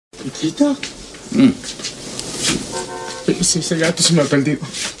¿Quita? Si ese gato se me ha perdido.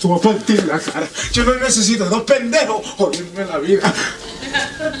 Tú vas a partir la cara. Yo no necesito dos pendejos joderme la vida.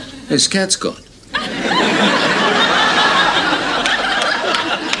 His cat's gone.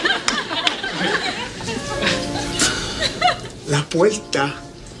 La puerta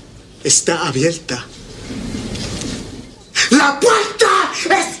está abierta. ¡La puerta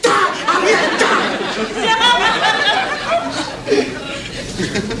está abierta!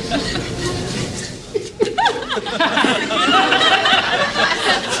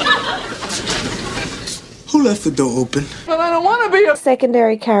 Who left the door open? But I don't want to be a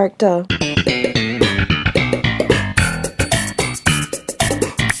secondary character.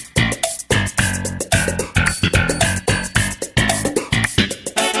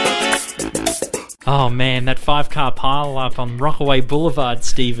 Oh man, that 5-car pile-up on Rockaway Boulevard,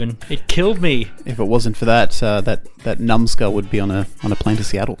 Stephen. It killed me. If it wasn't for that, that numbskull would be on a plane to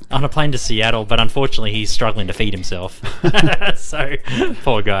Seattle. On a plane to Seattle, but unfortunately he's struggling to feed himself. So,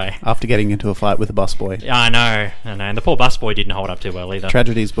 poor guy. After getting into a fight with a busboy. I know. And the poor busboy didn't hold up too well either.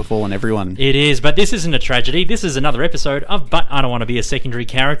 Tragedies befallen everyone. It is, but this isn't a tragedy. This is another episode of But I Don't Want to Be a Secondary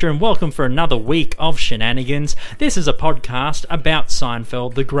Character, and welcome for another week of shenanigans. This is a podcast about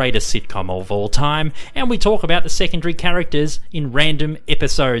Seinfeld, the greatest sitcom of all time, and we talk about the secondary characters in random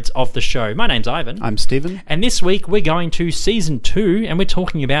episodes of the show. My name's Ivan. I'm Stephen. And this week we're going to Season 2, and we're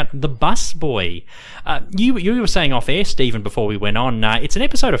talking about The Busboy. You were saying off air, Stephen, before we went on, it's an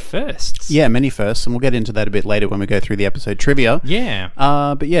episode of firsts. Yeah, many firsts, and we'll get into that a bit later when we go through the episode trivia. Yeah.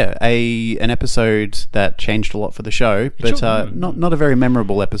 But yeah, an episode that changed a lot for the show, but not a very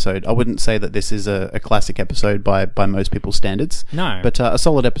memorable episode. I wouldn't say that this is a classic episode by most people's standards. No. But a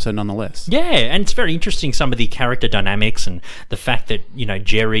solid episode nonetheless. Yeah, and it's very interesting, some of the character dynamics and the fact that,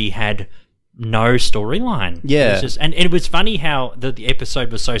 Jerry had no storyline. Yeah. And it was funny how the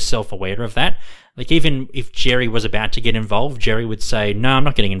episode was so self-aware of that. Like, even if Jerry was about to get involved, Jerry would say, "No, I'm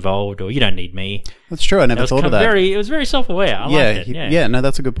not getting involved," or "You don't need me." That's true. I never thought of that. It was very self-aware. I liked it. Yeah, no,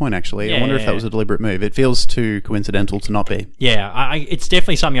 that's a good point, actually. Yeah, I wonder if that was a deliberate move. It feels too coincidental to not be. Yeah, it's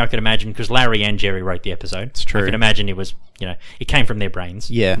definitely something I could imagine, because Larry and Jerry wrote the episode. It's true. I can imagine it was, it came from their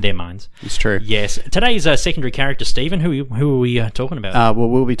brains. Yeah. Their minds. It's true. Yes. Today's secondary character, Stephen, who are we talking about? Well,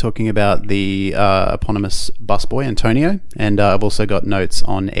 we'll be talking about the eponymous busboy, Antonio, and I've also got notes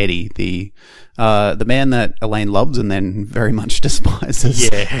on Eddie, the man that Elaine loves and then very much despises.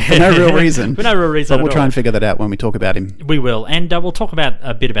 Yeah. For no real reason. For no real reason. But we'll try and figure that out when we talk about him. We will, and we'll talk about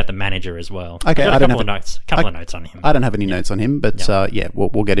a bit about the manager as well. Okay, I've got a couple of notes on him. I don't have any notes on him, but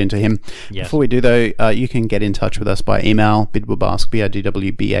we'll get into him. Yes. Before we do, though, you can get in touch with us by email, bidwabasc,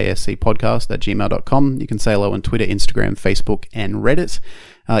 BIDWBASC podcast @gmail.com. You can say hello on Twitter, Instagram, Facebook, and Reddit.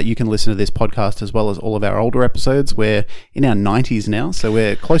 You can listen to this podcast as well as all of our older episodes. We're in our 90s now, so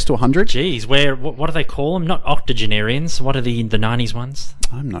we're close to 100. Jeez, what do they call them? Not octogenarians. What are the 90s ones?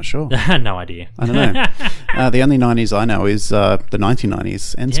 I'm not sure. No idea. I don't know. The only 90s I know is the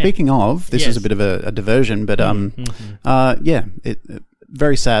 1990s. And speaking of, this is a bit of a diversion, but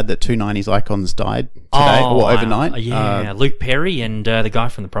very sad that two 90s icons died today or overnight. Luke Perry and the guy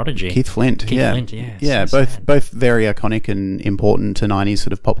from The Prodigy. Keith Flint. Yeah, both very iconic and important to 90s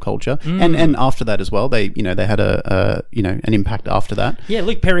sort of pop culture. And after that as well, they had an impact after that. Yeah,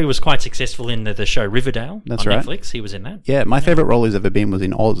 Luke Perry was quite successful in the show Riverdale. That's on right. Netflix. He was in that. Yeah, my favorite role he's ever been was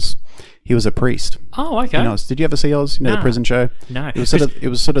in Oz. He was a priest. Oh, okay. In Oz. Did you ever see Oz? The prison show? No. It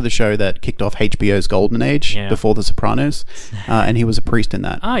was sort of the show that kicked off HBO's golden age before The Sopranos, and he was a priest in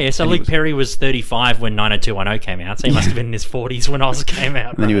that. Oh, yeah. So Luke Perry was 35 when 90210 came out, so he must have been in his 40s when Oz came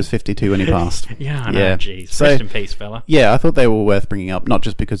out. And then he was 52 when he passed. Yeah, I know. Jeez. So, rest in peace, fella. Yeah, I thought they were worth bringing up, not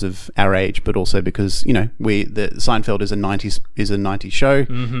just because of our age, but also because the Seinfeld is a 90s show.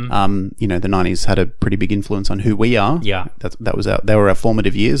 Mm-hmm. The 90s had a pretty big influence on who we are. Yeah, they were our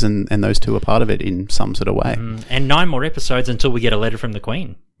formative years, and those two are part of it in some sort of way. And 9 more episodes until we get a letter from the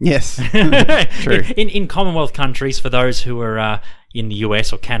Queen. Yes, true. In Commonwealth countries, for those who are in the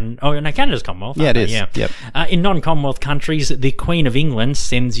US or Canada. Oh, no, Canada's Commonwealth. Yeah, it is. Yeah. Yep. In non-Commonwealth countries, the Queen of England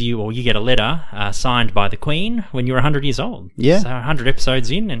sends you, or you get a letter signed by the Queen when you're 100 years old. Yeah. So 100 episodes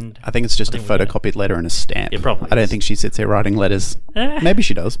in, and I think it's just a photocopied letter and a stamp. It probably I don't think she sits there writing letters. Maybe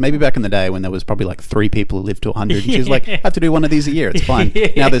she does. Maybe back in the day when there was probably like 3 people who lived to 100, and she's like, I have to do one of these a year. It's fine.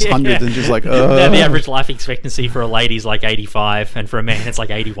 Now there's hundreds, and just like, Now the average life expectancy for a lady is like 85, and for a man it's like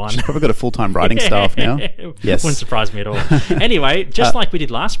 81. She's probably got a full-time writing staff now. Yes. Wouldn't surprise me at all. Anyway, anyway, just like we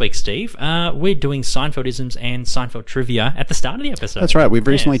did last week, Steve, we're doing Seinfeldisms and Seinfeld trivia at the start of the episode. That's right. We've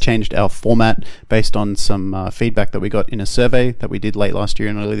recently changed our format based on some feedback that we got in a survey that we did late last year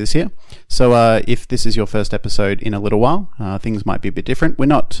and early this year. So if this is your first episode in a little while, things might be a bit different. We're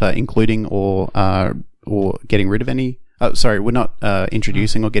not including or getting rid of any... we're not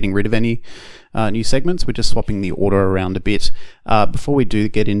introducing or getting rid of any new segments. We're just swapping the order around a bit. Before we do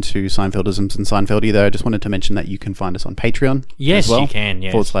get into Seinfeldisms and Seinfeldy, though, I just wanted to mention that you can find us on Patreon. Yes, as well, you can.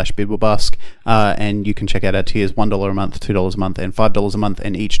 Yes. /BidWillBusk. And you can check out our tiers: $1 a month, $2 a month, and $5 a month.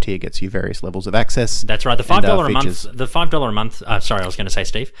 And each tier gets you various levels of access. That's right. The $5 a month. The $5 a month. Sorry, I was going to say,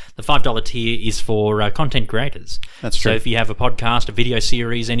 Steve. The $5 tier is for content creators. That's true. So if you have a podcast, a video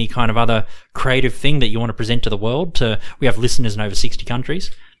series, any kind of other creative thing that you want to present to the world, we have listeners in over 60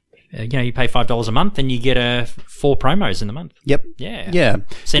 countries. You pay $5 a month and you get 4 promos in the month. Yep. Yeah.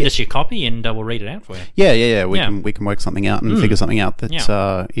 Send us your copy and we'll read it out for you. Yeah. We can work something out and figure something out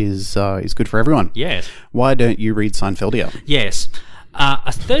that is good for everyone. Yes. Why don't you read Seinfeldia? Yes. A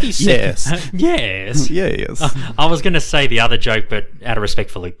 30-second... Yes. Yes. I was going to say the other joke, but out of respect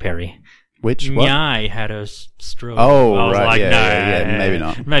for Luke Perry. Which one? Nyai had a stroke. Oh, I was right. like, Yeah, maybe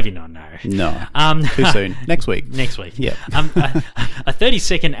not. Maybe not, no. No. Too soon. Next week. Yeah. Yeah. A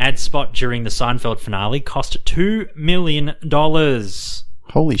 30-second ad spot during the Seinfeld finale cost $2 million.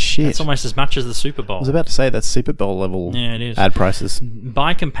 Holy shit. That's almost as much as the Super Bowl. I was about to say that's Super Bowl level ad prices.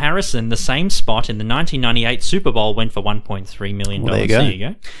 By comparison, the same spot in the 1998 Super Bowl went for $1.3 million. Well, there you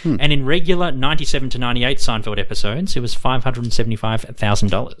go. And in regular 97 to 98 Seinfeld episodes, it was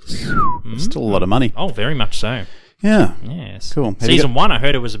 $575,000. Still a lot of money. Oh, very much so. Yeah. Yes. Cool. Season 1, I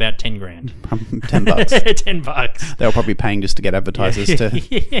heard it was about $10,000. $10. $10. They were probably paying just to get advertisers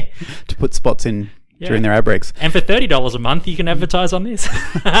to put spots in during their ad breaks. And for $30 a month, you can advertise on this.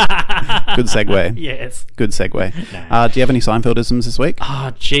 Good segue. Yes. Good segue. No. Do you have any Seinfeldisms this week?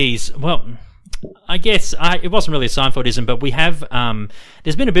 Oh, geez. Well, I guess it wasn't really a Seinfeldism, but we have...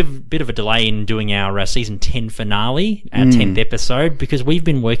 there's been a bit of a delay in doing our season 10 finale, our 10th episode, because we've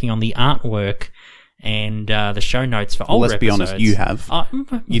been working on the artwork and the show notes for older episodes. Let's be honest, you have.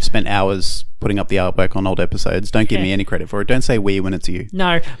 You've spent hours putting up the artwork on old episodes. Don't give me any credit for it. Don't say we when it's you.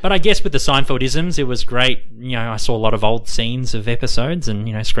 No, but I guess with the Seinfeldisms, it was great. I saw a lot of old scenes of episodes and,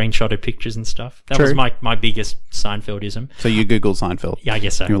 screenshotted pictures and stuff. That was my biggest Seinfeldism. So you Googled Seinfeld? Yeah, I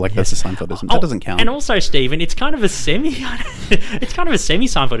guess so. You were like, that's a Seinfeldism. That doesn't count. And also, Stephen, it's kind of a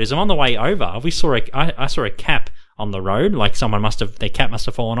semi-Seinfeldism. On the way over, I saw a cap on the road, like their cap must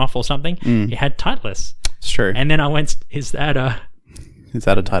have fallen off or something. It had Titleist. It's true. And then I went, is that a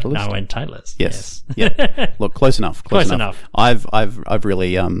Titleist? No, I went Titleist. Yes. Yeah. Look, close enough. Close enough. I've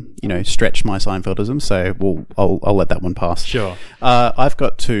really stretched my Seinfeldism, so I'll let that one pass. Sure. I've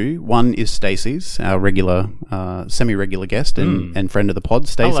got 2. One is Stacey's, our regular, semi-regular guest and friend of the pod,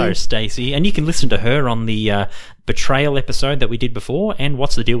 Stacey. Hello, Stacey, and you can listen to her on the Betrayal episode that we did before, and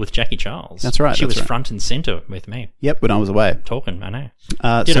What's the Deal with Jackie Charles. That's right. She was front and center with me. Yep, when I was away. Talking, I know.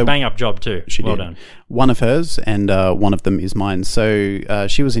 Did a bang-up job too. She well did. Done. One of hers, and one of them is mine. So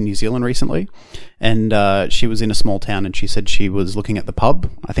she was in New Zealand recently, and she was in a small town, and she said she was looking at the pub.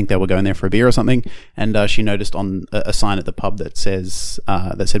 I think they were going there for a beer or something, and she noticed on a sign at the pub that said,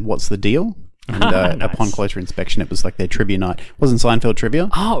 "What's the deal?" And Nice. upon closer inspection, it was like their trivia night. It wasn't Seinfeld trivia.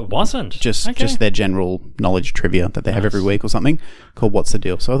 Oh, it wasn't? Just their general knowledge trivia that they have every week or something, called What's the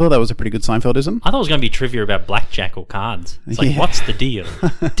Deal? So I thought that was a pretty good Seinfeldism. I thought it was going to be trivia about blackjack or cards. It's like, what's the deal?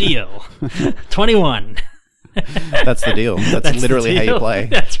 Deal. 21. That's the deal. That's literally how you play.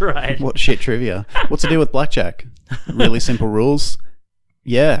 That's right. What shit trivia? What's the deal with blackjack? Really simple rules.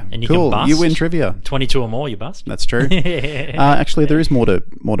 Yeah, And you cool. can bust. You win trivia. 22 or more, you bust. That's true. Actually, there is more to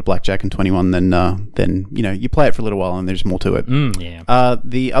blackjack and 21 than you play it for a little while and there's more to it. Yeah.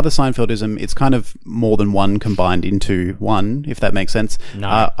 The other Seinfeldism, it's kind of more than one combined into one, if that makes sense.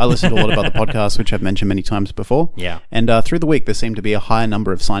 No. I listen to a lot of other podcasts, which I've mentioned many times before. Yeah. And through the week, there seemed to be a higher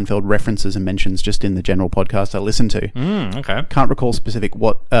number of Seinfeld references and mentions just in the general podcast I listen to. Okay. Can't recall specific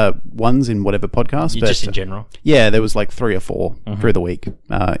ones in whatever podcast, but Just in general. yeah, there was like 3 or 4 through the week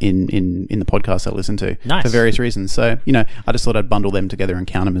in the podcast I listen to Nice. for various reasons. So, I just thought I'd bundle them together and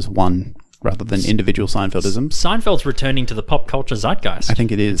count them as one rather than individual Seinfeldisms. Seinfeld's returning to the pop culture zeitgeist. I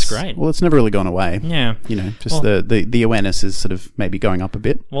think it is. It's great. Well, it's never really gone away. Yeah. Just the awareness is sort of maybe going up a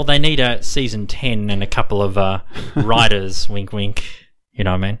bit. Well, they need a season 10 and a couple of writers, wink, wink. You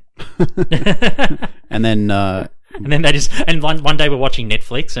know what I mean? And then... and then they one day we're watching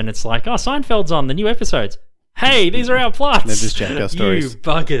Netflix and it's like, oh, Seinfeld's on, the new episodes. Hey, these are our plots. They're just Jack our stories. You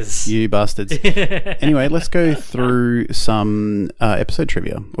buggers. You bastards. Anyway, let's go through some episode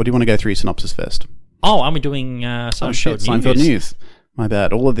trivia. Or do you want to go through your synopsis first? Oh, are we doing Seinfeld news. My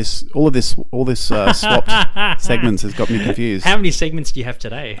bad. All this swapped segments has got me confused. How many segments do you have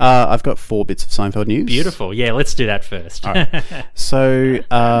today? I've got 4 bits of Seinfeld news. Beautiful. Yeah, let's do that first. All right. So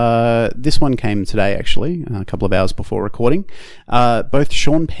this one came today, actually, a couple of hours before recording. Both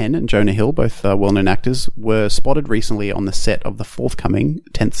Sean Penn and Jonah Hill, both well-known actors, were spotted recently on the set of the forthcoming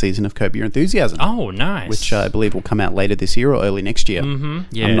 10th season of Curb Your Enthusiasm. Oh, nice. Which I believe will come out later this year or early next year. Mm-hmm.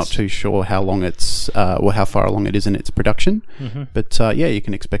 Yes. I'm not too sure how long it's or how far along it is in its production, but yeah, you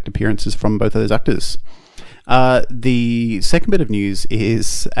can expect appearances from both of those actors. The second bit of news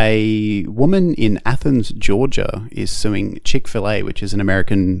is a woman in Athens, Georgia, is suing Chick-fil-A, which is an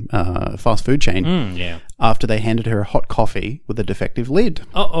American fast food chain, after they handed her a hot coffee with a defective lid.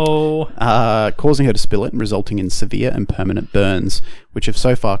 Causing her to spill it and resulting in severe and permanent burns, which have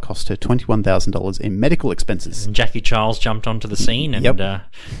so far cost her $21,000 in medical expenses. And Jackie Charles jumped onto the scene and, you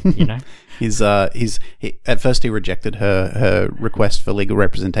know... At first he rejected her request for legal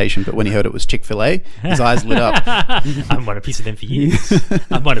representation, but when he heard it was Chick-fil-A, his eyes lit up. I want a piece of them for you.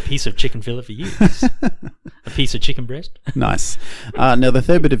 I want a piece of chicken fillet for you. A piece of chicken breast. Nice. Now, the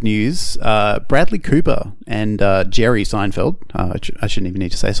third bit of news, Bradley Cooper and Jerry Seinfeld, I shouldn't even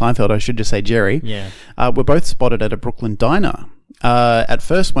need to say Seinfeld, I should just say Jerry, were both spotted at a Brooklyn diner. At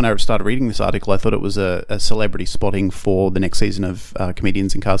first, when I started reading this article, I thought it was a celebrity spotting for the next season of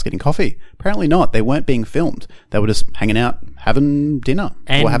Comedians in Cars Getting Coffee. Apparently not. They weren't being filmed. They were just hanging out, having dinner,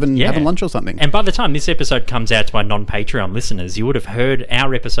 or having lunch or something. And by the time this episode comes out to our non-Patreon listeners, you would have heard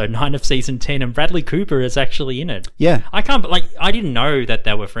our episode 9 of season 10, and Bradley Cooper is actually in it. Yeah. I didn't know that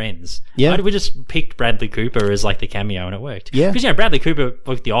they were friends. Yeah. We just picked Bradley Cooper as like the cameo, and it worked. Yeah. Because, Bradley Cooper,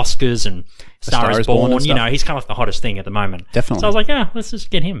 like the Oscars and Star is Born, he's kind of like the hottest thing at the moment. Definitely. So I was like, let's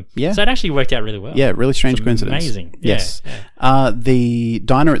just get him. Yeah. So it actually worked out really well. Yeah, really strange coincidence. Amazing. Yes. Yeah. The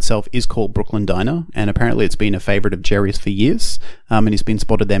diner itself is called Brooklyn Diner, and apparently it's been a favourite of Jerry's for years, and he's been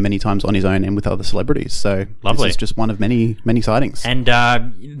spotted there many times on his own and with other celebrities. So lovely. This is just one of many, many sightings. And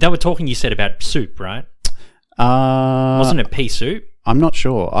they were talking, you said, about soup, right? Wasn't it pea soup? I'm not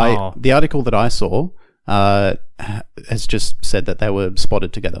sure. The article that I saw has just said that they were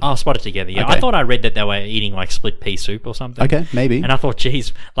spotted together. Oh, spotted together, yeah. Okay. I thought I read that they were eating like split pea soup or something. Okay, maybe. And I thought,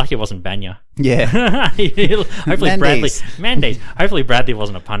 geez, lucky it wasn't Banya. Yeah. Hopefully Mandy's. Hopefully Bradley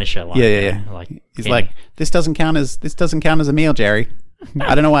wasn't a punisher. Like, yeah. He's like, this doesn't count as a meal, Jerry.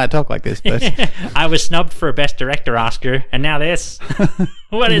 I don't know why I talk like this, but I was snubbed for a Best Director Oscar, and now this.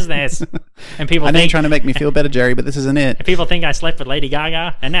 What is this? And people I know you're trying to make me feel better, Jerry, but this isn't it. And people think I slept with Lady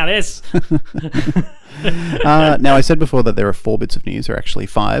Gaga, and now this. Now, I said before that there are 4 bits of news, or actually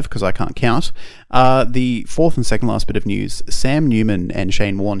 5, because I can't count. The fourth and second last bit of news, Sam Newman and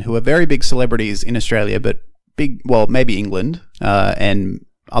Shane Warne, who are very big celebrities in Australia, but maybe England, and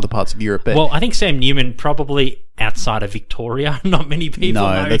other parts of Europe. But I think Sam Newman probably outside of Victoria. Not many people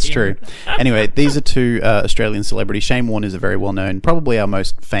know that's him. True. Anyway, these are 2 Australian celebrities. Shane Warne is a very well-known, probably our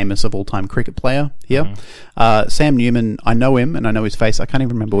most famous of all-time cricket player here. Sam Newman, I know him and I know his face. I can't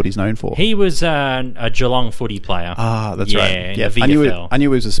even remember what he's known for. He was a Geelong footy player. Ah, that's right. Yeah, I knew he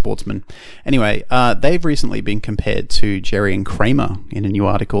was a sportsman. Anyway, they've recently been compared to Jerry and Kramer in a new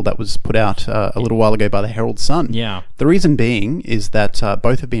article that was put out a little while ago by the Herald Sun. Yeah. The reason being is that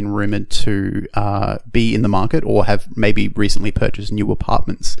both have been rumoured to be in the market or have maybe recently purchased new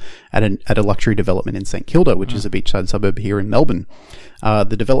apartments at a luxury development in St Kilda, which is a beachside suburb here in Melbourne.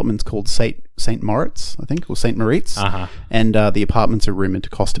 The development's called St Moritz, I think, or St Moritz, and the apartments are rumoured to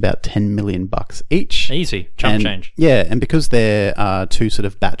cost about $10 million each. Easy, chump change. Yeah, and because they're 2 sort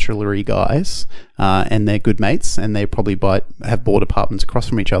of bachelor-y guys, and they're good mates, and they probably have bought apartments across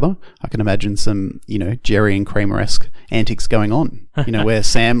from each other, I can imagine some, Jerry and Kramer-esque antics going on. Where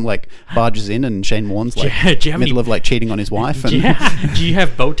Sam barges in and Shane Warne's middle of cheating on his wife. And do you have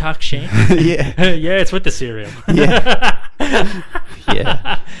Botox, Shane? Yeah. Yeah, it's with the cereal. Yeah.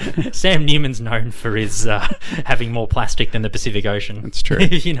 Yeah. Sam Newman's known for his having more plastic than the Pacific Ocean. That's true.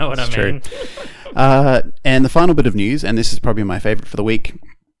 You know what I mean? And the final bit of news, and this is probably my favourite for the week,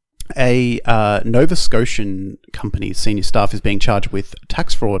 a Nova Scotian company's senior staff is being charged with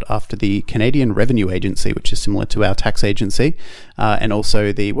tax fraud after the Canadian Revenue Agency, which is similar to our tax agency, and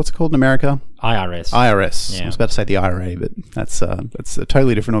also the, what's it called in America? IRS. Yeah. I was about to say the IRA, but that's a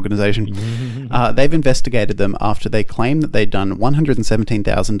totally different organisation. They've investigated them after they claim that they'd done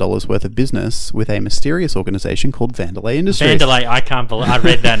 $117,000 worth of business with a mysterious organisation called Vandelay Industries. Vandelay, I can't believe I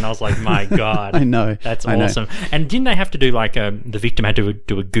read that and I was like, my God. I know. That's awesome. And didn't they have to do the victim had to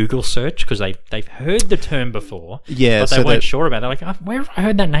do a Google search because they've heard the term before, yeah, but they weren't sure about it. They're like, where have I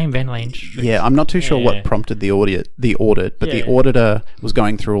heard that name, Vandelay Industries? Yeah, I'm not too sure what prompted the audit, but the auditor was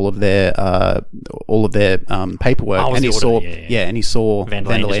going through all of their all of their paperwork, Oh, and he the saw, order, yeah. and he saw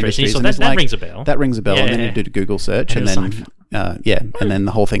Vandal Vandal Industries. Industries, So and that- he's that like, rings a bell. That rings a bell, and then Yeah. he did a Google search, And and it was then and then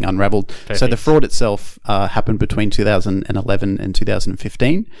the whole thing unraveled. So Perfect. the fraud itself happened between 2011 and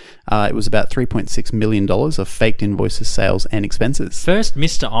 2015. It was about $3.6 million of faked invoices, sales, and expenses. First,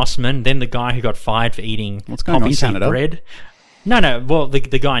 Mr. Osman, then the guy who got fired for eating What's going on, poppy seed Canada? bread. No. Well, the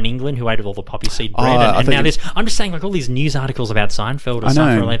guy in England who ate all the poppy seed bread, I and thought now you- this. I'm just saying, like all these news articles about Seinfeld or I know.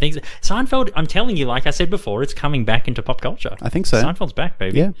 Seinfeld and things. Seinfeld, I'm telling you, like I said before, it's coming back into pop culture. I think so. Seinfeld's back,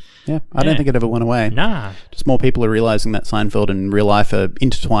 baby. Yeah. I don't think it ever went away. Nah, Just more people are realizing that Seinfeld and real life are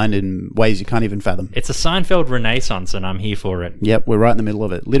intertwined in ways you can't even fathom. it's a Seinfeld renaissance, and I'm here for it. Yep, we're right in the middle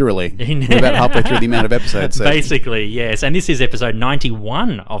of it. Literally, we're about halfway through the amount of episodes. So. Basically, yes. And this is episode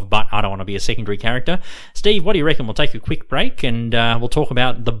 91 of But I Don't Want to Be a Secondary Character. Steve, what do you reckon? We'll take a quick break and we'll talk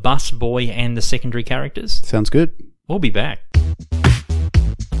about the bus boy and the secondary characters. Sounds good. We'll be back.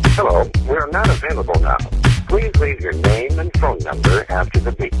 Hello, we are not available now. Please leave your name and phone number after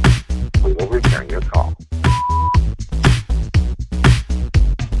the beep. We will return your call.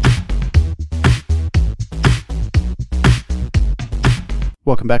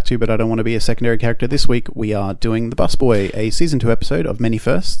 Welcome back to But I Don't Want to Be a Secondary Character. This week we are doing The Busboy, a Season 2 episode of many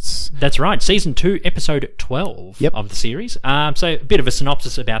firsts. That's right, Season 2, Episode 12 Yep. of the series. So a bit of a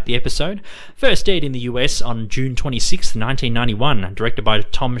synopsis about the episode. First aired in the US on June 26th, 1991, directed by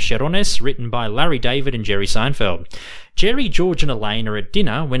Tom Cherones, written by Larry David and Jerry Seinfeld. Jerry, George and Elaine are at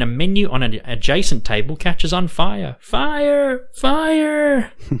dinner when a menu on an adjacent table catches on fire. Fire!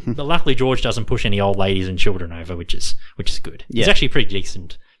 Fire! But luckily George doesn't push any old ladies and children over, which is good. Yeah. It's actually pretty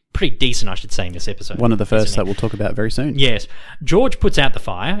decent, I should say, in this episode. One of the first isn't that it? we'll talk about very soon. Yes. George puts out the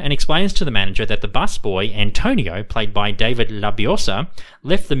fire and explains to the manager that the busboy, Antonio, played by David Labiosa,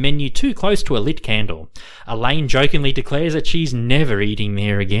 left the menu too close to a lit candle. Elaine jokingly declares that she's never eating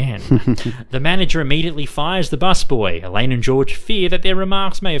there again. The manager immediately fires the busboy. Elaine and George fear that their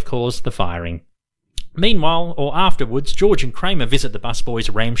remarks may have caused the firing. Meanwhile, or afterwards, George and Kramer visit the busboy's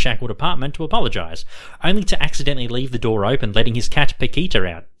ramshackled apartment to apologise, only to accidentally leave the door open, letting his cat Paquita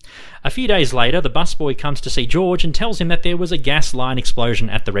out. A few days later, the busboy comes to see George and tells him that there was a gas line explosion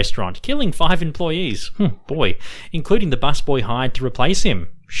at the restaurant, killing 5 employees. Boy, including the busboy hired to replace him.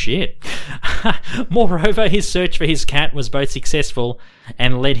 Shit. Moreover, his search for his cat was both successful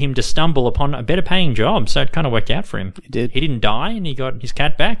and led him to stumble upon a better paying job, so it kind of worked out for him. It did. He didn't die, and he got his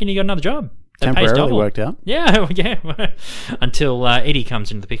cat back, and he got another job. That pays Temporarily double. worked out. Yeah. Until Eddie comes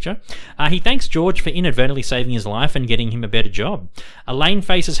into the picture. He thanks George for inadvertently saving his life and getting him a better job. Elaine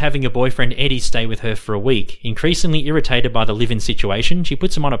faces having a boyfriend Eddie stay with her for a week. Increasingly irritated by the live-in situation, she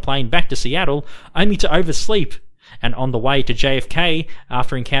puts him on a plane back to Seattle, only to oversleep. And on the way to JFK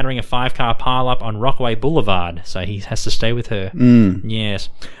after encountering a 5-car pile-up on Rockaway Boulevard. So he has to stay with her. Yes.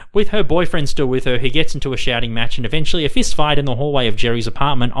 With her boyfriend still with her, he gets into a shouting match and eventually a fist fight in the hallway of Jerry's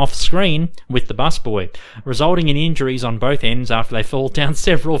apartment off-screen with the busboy, resulting in injuries on both ends after they fall down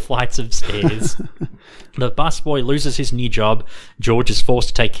several flights of stairs. The busboy loses his new job, George is forced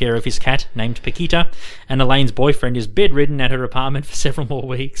to take care of his cat, named Paquita, and Elaine's boyfriend is bedridden at her apartment for several more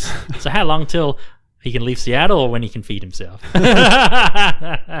weeks. So how long till he can leave Seattle or when he can feed himself?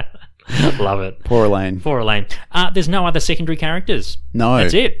 Love it. Poor Elaine. Poor Elaine. There's no other secondary characters. No.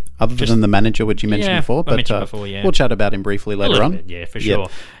 That's it. Other Just- than the manager, which you mentioned Yeah, before. I But mentioned before, yeah. we'll chat about him briefly later little on. bit, yeah, for sure.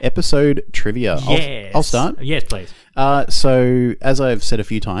 Episode trivia. Yes. I'll start. Yes, please. So, as I've said a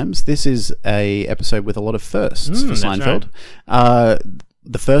few times, this is a episode with a lot of firsts for that's Seinfeld.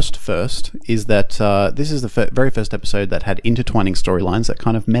 The first is that this is the very first episode that had intertwining storylines that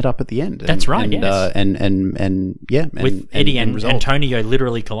kind of met up at the end. That's right, And, yes. With Eddie and Antonio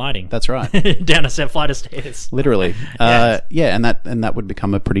literally colliding. That's right. Down a flight of stairs. Literally, Yes. and that would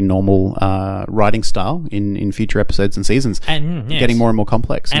become a pretty normal writing style in future episodes and seasons, And, yes. getting more and more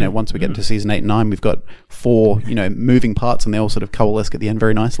complex. And- Once we get into season 8 and 9, we've got 4 moving parts, and they all sort of coalesce at the end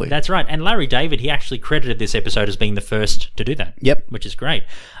very nicely. That's right. And Larry David, he actually credited this episode as being the first to do that. Yep. Which is great.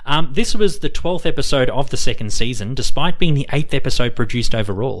 This was the 12th episode of the second season, despite being the 8th episode produced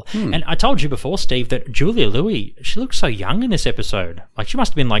overall. And I told you before, Steve, that Julia Louis, she looked so young in this episode. Like, she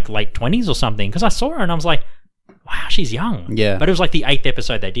must have been like late 20s or something, because I saw her and I was like, wow, she's young. Yeah. But it was like the 8th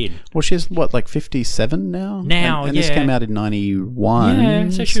episode they did. Well, she's like 57 now. Now, and this yeah. came out in 91. Yeah,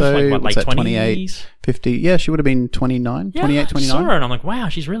 so she was like, what, late what's that, 20s? 28. 50. Yeah, she would have been 29, 28, I 29. saw her and I'm like, wow,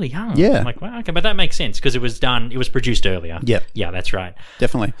 she's really young. Yeah. I'm like, wow, okay, but that makes sense because it was produced earlier. Yep. Yeah, that's right.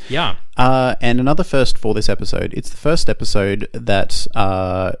 Definitely. Yeah. And another first for this episode. It's the first episode that,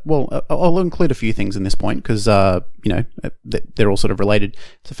 I'll include a few things in this point because, they're all sort of related.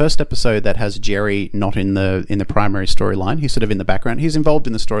 It's the first episode that has Jerry not in the primary storyline. He's sort of in the background. He's involved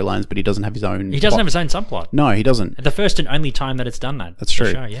in the storylines, but he doesn't have his own. He doesn't have his own subplot. No, he doesn't. The first and only time that it's done that. That's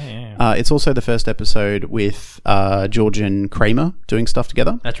true. Sure. Yeah. It's also the first episode with George and Kramer doing stuff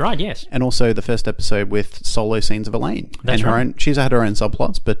together. That's right. Yes. And also the first episode with solo scenes of Elaine. That's and her right. own. She's had her own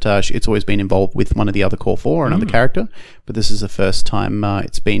subplots, but it's always been involved with one of the other core four, another character. But this is the first time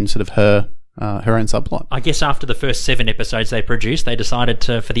it's been sort of her own subplot. I guess after the first 7 episodes they produced, they decided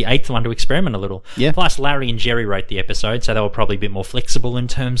for the 8th one to experiment a little. Yeah. Plus, Larry and Jerry wrote the episode, so they were probably a bit more flexible in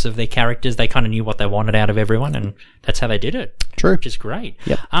terms of their characters. They kind of knew what they wanted out of everyone, and that's how they did it. True. Which is great.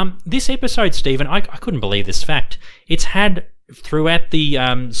 Yep. This episode, Stephen, I couldn't believe this fact. It's had, throughout the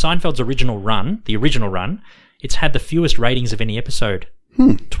Seinfeld's original run, it's had the fewest ratings of any episode.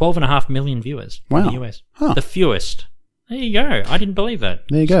 12.5 million viewers in the US. Huh. The fewest. There you go. I didn't believe that.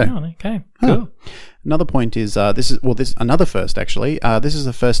 There you go. Oh, okay, cool. Another point is this another first actually. This is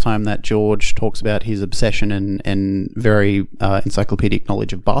the first time that George talks about his obsession and very encyclopedic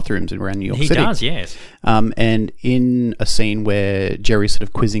knowledge of bathrooms around New York City. He does, yes. And in a scene where Jerry's sort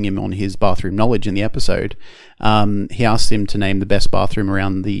of quizzing him on his bathroom knowledge in the episode, he asks him to name the best bathroom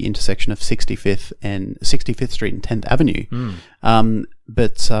around the intersection of 65th Street and 10th Avenue.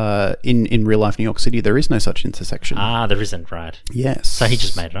 But in real life New York City, there is no such intersection. There isn't, right? Yes. So he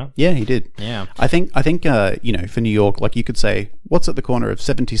just made it up. Yeah, he did. Yeah. I think for New York, like you could say, what's at the corner of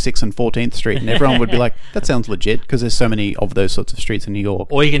 76th and 14th Street, and everyone would be like, that sounds legit because there's so many of those sorts of streets in New York.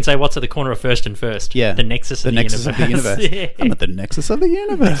 Or you can say, what's at the corner of First and First? Yeah. The nexus of the universe. Yeah. I'm at the nexus of the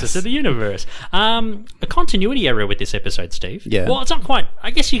universe. Nexus of the universe. A continuity error with this episode, Steve. Yeah. Well, it's not quite.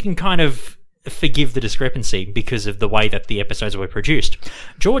 I guess you can kind of forgive the discrepancy because of the way that the episodes were produced.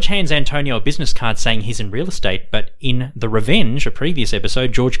 George hands Antonio a business card saying he's in real estate, but in The Revenge, a previous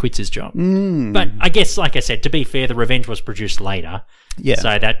episode, George quits his job. But I guess, like I said, to be fair, The Revenge was produced later. Yeah.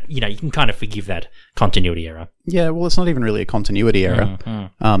 So that, you can kind of forgive that continuity error. Yeah, well, it's not even really a continuity error.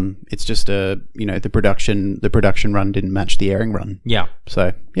 It's just the production run didn't match the airing run. Yeah.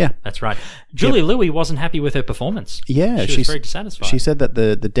 So, yeah. That's right. Julie Louis wasn't happy with her performance. Yeah. She was very dissatisfied. She said that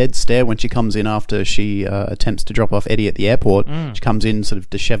the dead stare when she comes in after she attempts to drop off Eddie at the airport, she comes in sort of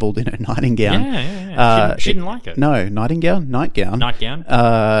disheveled in her nightgown. Yeah. She didn't like it. No, nightgown? Nightgown?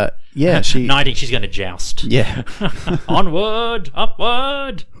 Yeah, she... Nighting, she's going to joust. Yeah. Onward,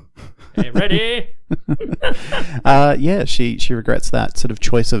 upward. Hey, ready? Yeah, she regrets that sort of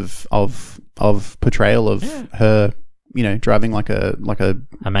choice of portrayal of her, driving like a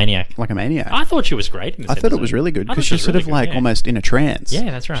maniac. Like a maniac. I thought she was great in this I thought episode. it was really good I because thought she she's was sort of really good, almost in a trance. Yeah,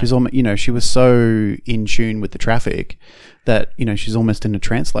 that's right. She's almost, she was so in tune with the traffic that, she's almost in a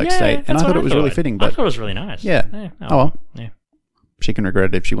trance-like state. And I thought it was really fitting. But I thought it was really nice. Yeah. Oh, well. Yeah. She can regret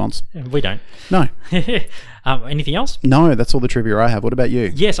it if she wants. We don't. No. Anything else? No, that's all the trivia I have. What about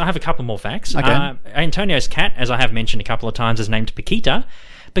you? Yes, I have a couple more facts. Okay. Antonio's cat, as I have mentioned a couple of times, is named Paquita.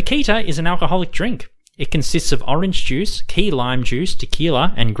 Paquita is an alcoholic drink. It consists of orange juice, key lime juice,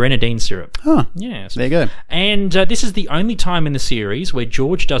 tequila, and grenadine syrup. Huh. Yes. There you go. And this is the only time in the series where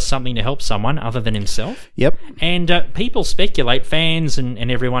George does something to help someone other than himself. Yep. And people speculate, fans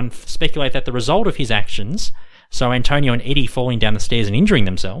and everyone speculate that the result of his actions, so Antonio and Eddie falling down the stairs and injuring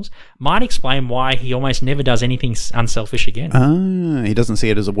themselves, might explain why he almost never does anything unselfish again. He doesn't see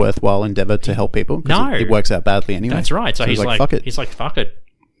it as a worthwhile endeavor to help people. No. It works out badly anyway. That's right. So he's like, fuck it. He's like, fuck it.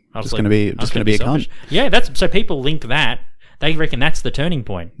 Just going to be a cunt. Yeah, so people link that. They reckon that's the turning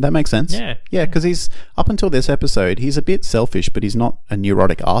point. That makes sense. Yeah. Yeah, because he's, up until this episode, he's a bit selfish, but he's not a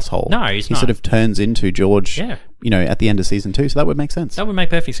neurotic asshole. No, he's not. He sort of turns into George, at the end of season 2, so that would make sense. That would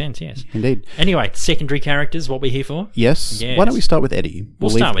make perfect sense, yes. Indeed. Anyway, secondary characters, what we're here for? Yes. Why don't we start with Eddie? We'll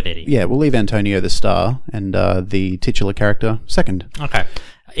start with Eddie. Yeah, we'll leave Antonio the star and the titular character second. Okay.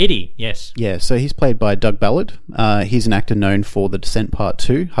 Eddie, yes. Yeah, so he's played by Doug Ballard. He's an actor known for The Descent Part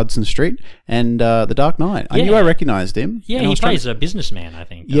 2, Hudson Street, and The Dark Knight. I knew I recognised him. Yeah, he plays a businessman, I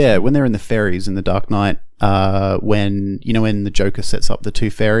think. Yeah, when they're in the ferries in The Dark Knight, when the Joker sets up the two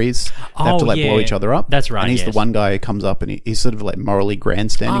ferries, they have to blow each other up. That's right. And he's the one guy who comes up and he's sort of like morally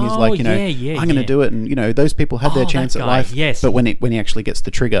grandstanding. He's like, I'm going to do it, and those people had their chance at life. Yes. But when he actually gets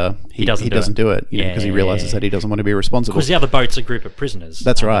the trigger, he doesn't do it. Because he realizes that he doesn't want to be responsible. Because the other boat's a group of prisoners.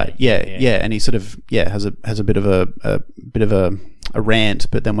 That's right. Yeah, and he sort of has a bit of a rant,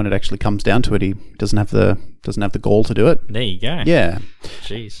 but then when it actually comes down to it, he doesn't have the gall to do it. There you go. Yeah.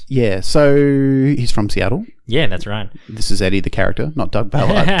 jeez. Yeah, so he's from Seattle. Yeah, that's right. This is Eddie, the character, not Doug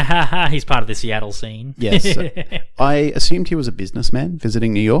Ballard. He's part of the Seattle scene. Yes. I assumed he was a businessman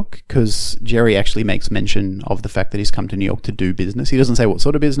visiting New York because Jerry actually makes mention of the fact that he's come to New York to do business. He doesn't say what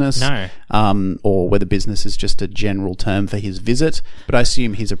sort of business. No. Or whether business is just a general term for his visit. But I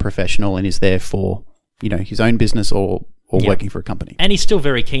assume he's a professional and is there for, his own business or working for a company. And he's still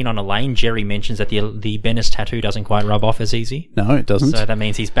very keen on Elaine. Jerry mentions that the Bennis tattoo doesn't quite rub off as easy. No, it doesn't. So that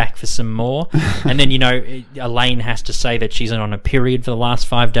means he's back for some more. And then, Elaine has to say that she's on a period for the last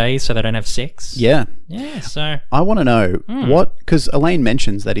 5 days so they don't have sex. Yeah. Yeah, so... I want to know because Elaine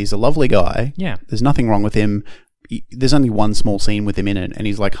mentions that he's a lovely guy. Yeah. There's nothing wrong with him. There's only one small scene with him in it, and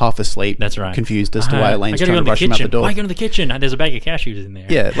he's like half asleep. That's right. Confused as to why Elaine's trying to rush him out the door. Why are you going to the kitchen? There's a bag of cashews in there.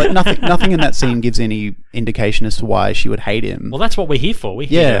 Yeah, like nothing in that scene gives any indication as to why she would hate him. Well, that's what we're here for. We're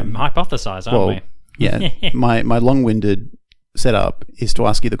here to hypothesize, aren't we? Yeah. my long-winded setup is to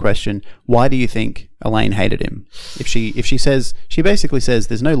ask you the question: why do you think Elaine hated him? If she basically says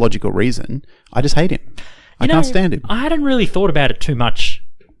there's no logical reason, I just hate him. I can't stand him. I hadn't really thought about it too much,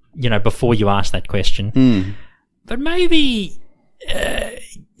 before you asked that question. But maybe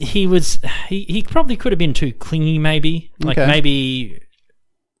he probably could have been too clingy, maybe. Maybe...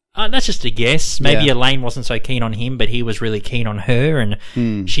 that's just a guess. Maybe Elaine wasn't so keen on him, but he was really keen on her, and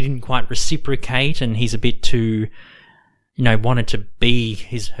she didn't quite reciprocate, and he's a bit too... wanted to be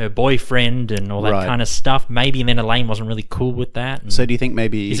her boyfriend and all that kind of stuff. Maybe, and then Elaine wasn't really cool with that. So do you think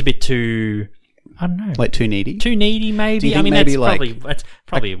maybe... He's a bit too... I don't know. Like too needy? Too needy, maybe. I mean, that's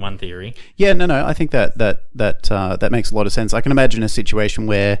probably one theory. Yeah, no. I think that makes a lot of sense. I can imagine a situation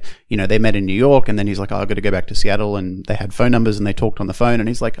where, they met in New York and then he's like, I've got to go back to Seattle, and they had phone numbers and they talked on the phone, and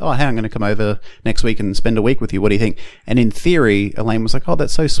he's like, oh, hey, I'm going to come over next week and spend a week with you. What do you think? And in theory, Elaine was like, oh,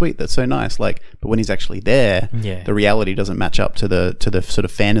 that's so sweet. That's so nice. But when he's actually there, the reality doesn't match up to the sort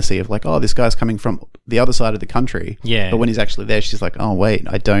of fantasy of like, oh, this guy's coming from the other side of the country. Yeah. But when he's actually there, she's like, oh, wait,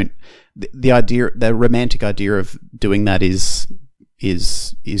 I don't... The romantic idea of doing that is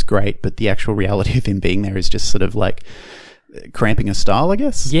great, but the actual reality of him being there is just sort of like cramping a style, I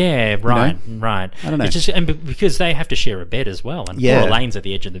guess. Yeah, right, right. I don't know. It's just because they have to share a bed as well, and poor Elaine's at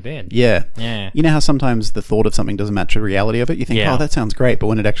the edge of the bed. Yeah. Yeah. You know how sometimes the thought of something doesn't match the reality of it? You think, oh, that sounds great, but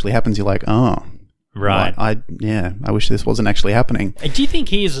when it actually happens, you're like, oh... Right. I wish this wasn't actually happening. Do you think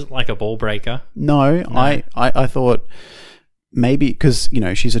he is like a ball breaker? No. I thought... Maybe because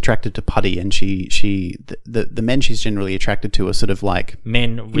she's attracted to Putty, and the men she's generally attracted to are sort of like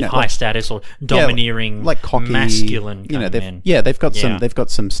men with high status or domineering, like cocky, masculine. Men. They've got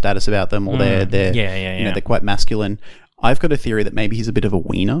some status about them, or they're quite masculine. I've got a theory that maybe he's a bit of a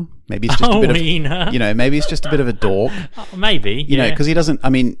wiener. Maybe he's just a bit of maybe he's just a bit of a dork. Maybe because he doesn't. I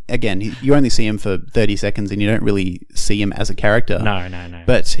mean, again, you only see him for 30 seconds, and you don't really see him as a character. No.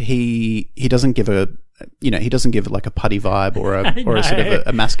 But he doesn't give a. He doesn't give like a Putty vibe or a sort of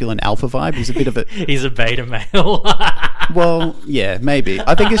a masculine alpha vibe. He's a bit of a... He's a beta male. Well, yeah, maybe.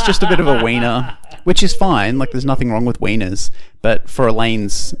 I think it's just a bit of a wiener, which is fine. Like, there's nothing wrong with wieners. But for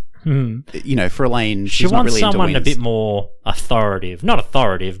Elaine's... for Elaine, she's not really into wieners. She wants someone a bit more authoritative. Not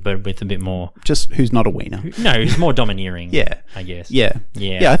authoritative, but with a bit more... Just who's not a wiener. No, who's more domineering. Yeah. I guess. Yeah,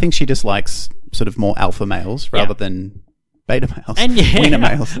 I think she just likes sort of more alpha males rather than... beta males. And wiener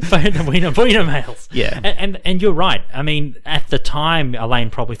males. Wiener males. Yeah. And you're right. I mean, at the time, Elaine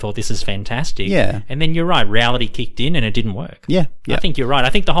probably thought this is fantastic. Yeah. And then you're right. Reality kicked in and it didn't work. Yeah. I think you're right. I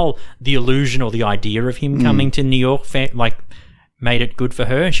think the illusion or the idea of him coming to New York, made it good for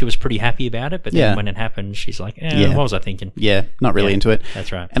her, and she was pretty happy about it. But then when it happened, she's like, what was I thinking? Yeah, not really into it.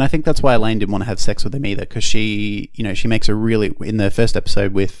 That's right. And I think that's why Elaine didn't want to have sex with him either, because she makes a really, in the first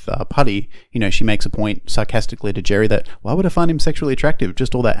episode with Putty, she makes a point sarcastically to Jerry that, why would I find him sexually attractive?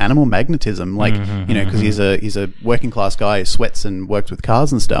 Just all that animal magnetism, because he's a working class guy who sweats and works with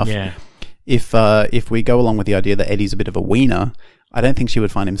cars and stuff. Yeah. If we go along with the idea that Eddie's a bit of a wiener, I don't think she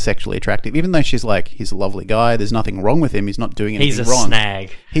would find him sexually attractive, even though she's like, he's a lovely guy, there's nothing wrong with him, he's not doing anything wrong. He's a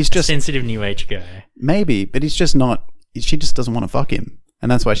snag. He's just... a sensitive new age guy. Maybe, but he's just not... She just doesn't want to fuck him. And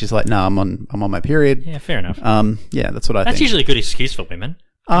that's why she's like, no, I'm on my period. Yeah, fair enough. Yeah, that's what I think. That's usually a good excuse for women.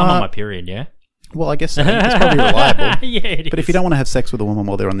 I'm on my period, yeah. Well, I guess so. It's probably reliable. Yeah, it but is. if you don't want to have sex with a woman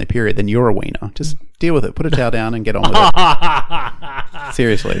while they're on their period, then you're a wiener. Just deal with it. Put a towel down and get on with it.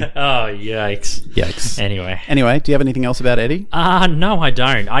 Seriously. Oh, yikes. Yikes. Anyway, do you have anything else about Eddie? No, I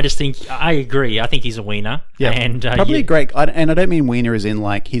don't. I just think, I agree. I think he's a wiener. Yeah. And, probably great. And I don't mean wiener as in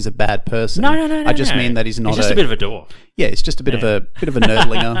like he's a bad person. No. I just mean that he's not just a bit of a dork. Yeah, it's just a bit of a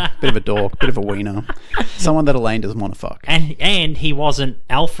nerdlinger, bit of a dork, bit of a wiener. Someone that Elaine doesn't want to fuck. And he wasn't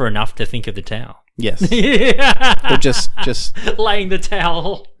alpha enough to think of the towel. Yes. Or just, laying the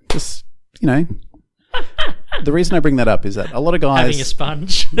towel, you know. The reason I bring that up is that a lot of guys... having a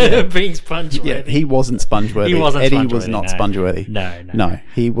sponge, being sponge-worthy. Yeah, he wasn't sponge-worthy. He wasn't Eddie sponge-worthy, was not no. sponge-worthy. No.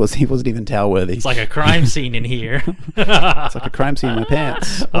 He wasn't even towel-worthy. It's like a crime scene in here. It's like a crime scene in my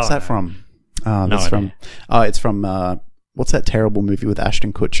pants. What's that from? That's from... it's from... what's that terrible movie with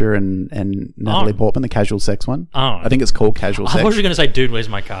Ashton Kutcher and Natalie Portman, the casual sex one? I think it's called Casual Sex. I was going to say Dude, Where's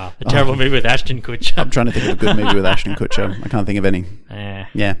My Car? A terrible movie with Ashton Kutcher. I'm trying to think of a good movie with Ashton Kutcher. I can't think of any.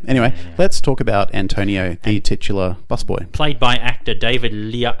 Yeah. Anyway, let's talk about Antonio, the titular busboy. Played by actor David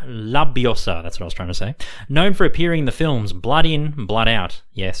Labiosa, that's what I was trying to say. Known for appearing in the films Blood In, Blood Out.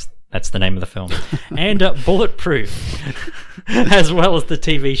 Yes, that's the name of the film. And Bulletproof, as well as the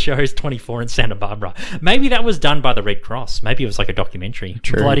TV shows 24 and Santa Barbara. Maybe that was done by the Red Cross. Maybe it was like a documentary.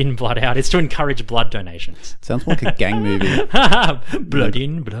 True. Blood In, Blood Out. It's to encourage blood donations. Sounds more like a gang movie. Blood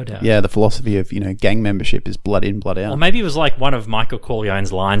in, blood out. Yeah, the philosophy of, gang membership is blood in, blood out. Or maybe it was like one of Michael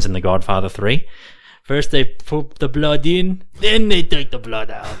Corleone's lines in The Godfather 3. First they put the blood in, then they take the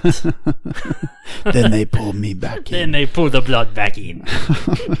blood out. Then they pull me back in. Then they pull the blood back in.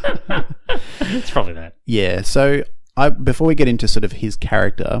 It's probably that. Yeah, so before we get into sort of his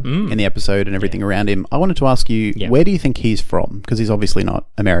character in the episode and everything around him, I wanted to ask you, where do you think he's from? Because he's obviously not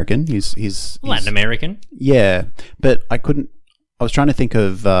American. He's Latin American. Yeah, but I was trying to think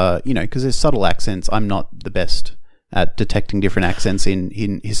of, because there's subtle accents. I'm not the best at detecting different accents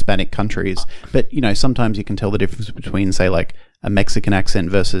in Hispanic countries. But, sometimes you can tell the difference between, say, like a Mexican accent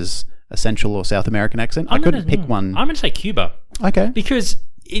versus a Central or South American accent. I couldn't pick one. I'm going to say Cuba. Okay. Because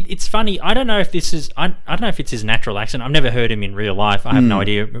it's funny. I don't know if this is... I don't know if it's his natural accent. I've never heard him in real life. I have no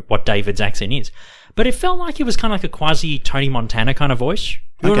idea what David's accent is. But it felt like it was kind of like a quasi Tony Montana kind of voice.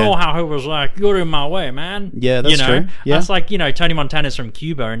 You know how he was like, "You're in my way, man." Yeah, that's true. Yeah. That's like, Tony Montana's from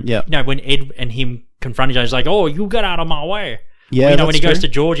Cuba, and when Ed and him confront each other, he's like, "Oh, you got out of my way." Yeah, when he goes to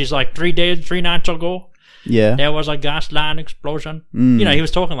George, he's like, 3 days, 3 nights ago, there was a gas line explosion. He was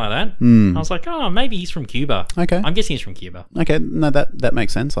talking like that. I was like, oh, maybe he's from Cuba. Okay, I'm guessing he's from Cuba. Okay, no, that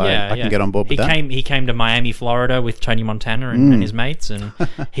makes sense. I can get on board with that. He came to Miami, Florida, with Tony Montana and his mates, and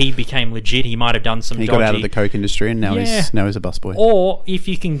he became legit. He might have done some. He got out of the coke industry, and now he's a busboy. Or if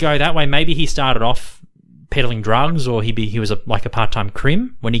you can go that way, maybe he started off peddling drugs, or he was like a part-time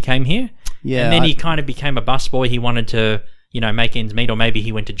crim when he came here. Yeah, and then he kind of became a busboy. He wanted to, make ends meet, or maybe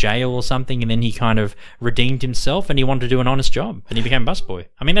he went to jail or something, and then he kind of redeemed himself and he wanted to do an honest job, and he became a busboy.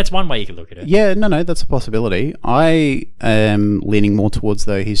 I mean, that's one way you could look at it. Yeah, no, that's a possibility. I am leaning more towards,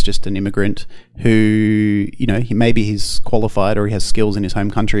 though, he's just an immigrant who, maybe he's qualified or he has skills in his home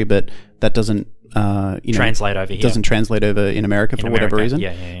country, but that doesn't translate over here. Doesn't translate over in America for whatever reason.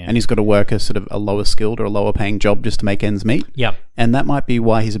 Yeah. And he's got to work a sort of a lower skilled or a lower paying job just to make ends meet. Yeah. And that might be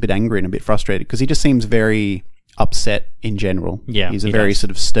why he's a bit angry and a bit frustrated, because he just seems very upset in general. Yeah. He's a very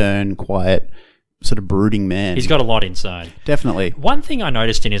sort of stern, quiet, sort of brooding man. He's got a lot inside. Definitely. One thing I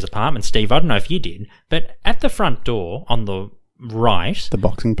noticed in his apartment, Steve, I don't know if you did, but at the front door on the right... The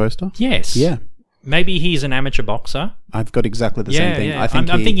boxing poster? Yes. Yeah. Maybe he's an amateur boxer. I've got exactly the same thing. Yeah. I'm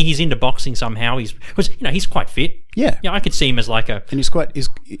thinking he's into boxing somehow. Because he's quite fit. Yeah. I could see him as like a... And he's quite... I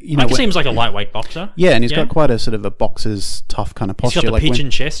could see him as like a lightweight boxer. Yeah, and he's got quite a sort of a boxer's tough kind of posture. He's got the pigeon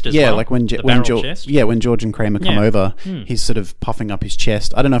chest as well. Yeah, like when chest. Yeah, when George and Kramer come over, he's sort of puffing up his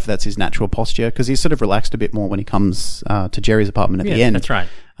chest. I don't know if that's his natural posture, because he's sort of relaxed a bit more when he comes to Jerry's apartment at the end. That's right.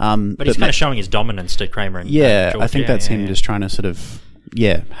 But he's kind of showing his dominance to Kramer and George. I think that's him just trying to sort of...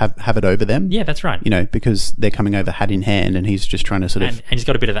 have it over them. Yeah, that's right. Because they're coming over hat in hand, and he's just trying to sort of... And he's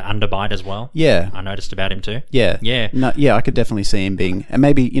got a bit of the underbite as well. Yeah. I noticed about him too. Yeah. Yeah. No, I could definitely see him being... And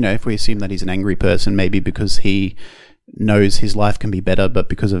maybe, if we assume that he's an angry person, maybe because he knows his life can be better, but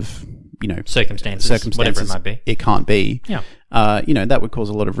because of, circumstances, whatever it might be. It can't be. Yeah. That would cause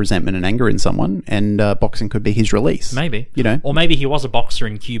a lot of resentment and anger in someone, and boxing could be his release. Maybe. Or maybe he was a boxer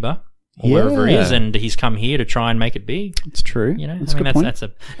in Cuba. Or wherever he is, and he's come here to try and make it big. It's true. That's a good point.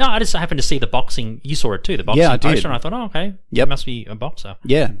 I just happened to see the boxing. You saw it too, the boxing I poster, did. and I thought, okay, he must be a boxer.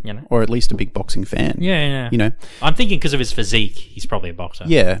 Yeah, or at least a big boxing fan. Yeah. I'm thinking because of his physique, he's probably a boxer.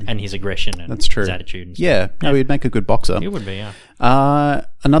 Yeah, and his aggression and that's true. His attitude. And stuff. Yeah, no, he'd make a good boxer. He would be. Yeah.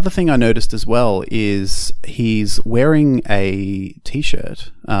 Another thing I noticed as well is he's wearing a T-shirt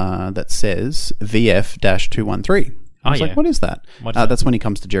that says VF-213. I was like, what is that? That's when he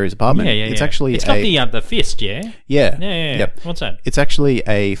comes to Jerry's apartment. Yeah. It's actually got the fist, yeah? Yeah. Yep. What's that? It's actually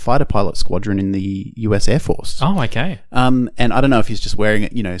a fighter pilot squadron in the US Air Force. Oh, okay. And I don't know if he's just wearing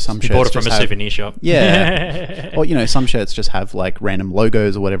it, some shirts bought it from a souvenir shop. Yeah. Or, some shirts just have like random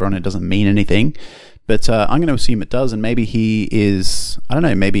logos or whatever on it. Doesn't mean anything. But I'm going to assume it does, and maybe he is, I don't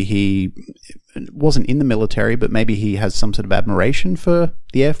know, maybe he wasn't in the military, but maybe he has some sort of admiration for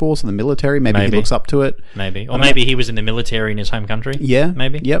the Air Force and the military. Maybe he looks up to it. Maybe. Or maybe he was in the military in his home country. Yeah.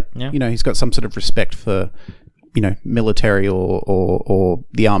 Maybe. Yep. Yeah. You know, he's got some sort of respect for, you know, military or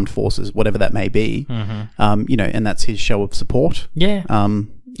the armed forces, whatever that may be. You know, and that's his show of support. Yeah.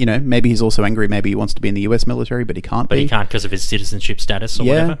 You know, maybe he's also angry. Maybe he wants to be in the US military, but he can't But be. he can't because of his citizenship status or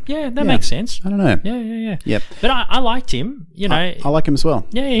whatever. Yeah, that makes sense. I don't know. Yeah. Yep. But I liked him, you know. I like him as well.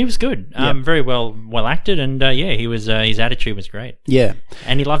 Yeah, he was good. Very well acted, and he was. His attitude was great, Yeah,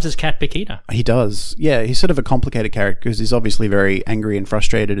 and he loves his cat Paquita. he does. Yeah, he's sort of a complicated character because he's obviously very angry and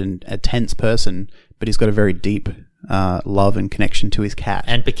frustrated and a tense person, but he's got a very deep love and connection to his cat.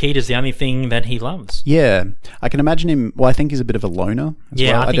 And Paquita's the only thing that he loves. Yeah, I can imagine him. Well, I think he's a bit of a loner. As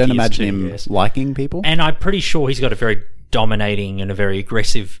Yeah, well. I think don't he is imagine too, him yes. liking people. And I'm pretty sure he's got a very dominating and a very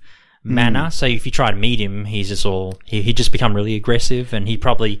aggressive manner. So if you try to meet him, he's just he just become really aggressive, and he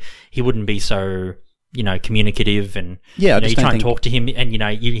wouldn't be so, you know, communicative, and Yeah, I you know, just you don't try and think- talk to him, and you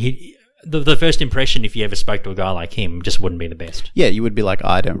know, the first impression if you ever spoke to a guy like him just wouldn't be the best. Yeah, you would be like,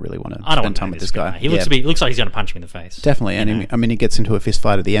 I don't really want to I don't spend want to time know with this guy. He looks like he's going to punch him in the face. Definitely, and I mean, he gets into a fist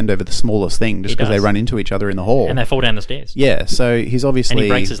fight at the end over the smallest thing, just He because they does. run into each other in the hall. And they fall down the stairs. Yeah, so he's obviously... And he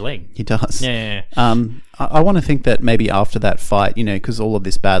breaks his leg. He does. Yeah. I want to think that maybe after that fight, you know, because all of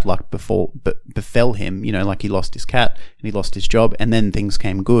this bad luck befell him, you know, like he lost his cat and he lost his job, and then things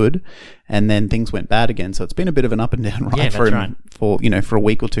came good, and then things went bad again. So it's been a bit of an up and down ride for him right. for a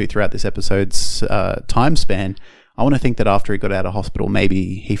week or two throughout this episode's time span. I want to think that after he got out of hospital,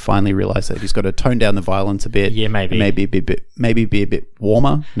 maybe he finally realised that he's got to tone down the violence a bit. Yeah, maybe. And maybe be a bit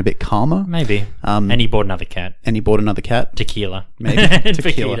warmer and a bit calmer. Maybe. And he bought another cat. And he bought another cat. Tequila. Maybe. And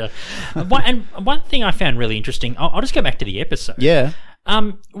Tequila. Paquita. And one thing I found really interesting, I'll just go back to the episode. Yeah.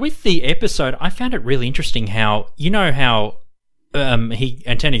 With the episode, I found it really interesting how, you know how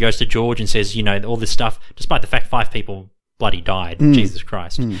Antonio goes to George and says, you know, all this stuff, despite the fact 5 people bloody died. Jesus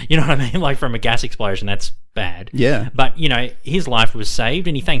Christ. You know what I mean? Like from a gas explosion, that's bad. Yeah. But, you know, his life was saved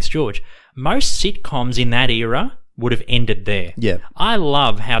and he thanks George. Most sitcoms in that era would have ended there. Yeah. I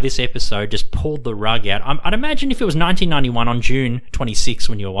love how this episode just pulled the rug out. I'd imagine if it was 1991 on June 26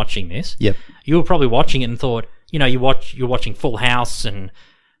 when you were watching this, Yep. you were probably watching it and thought, you know, you're watching Full House and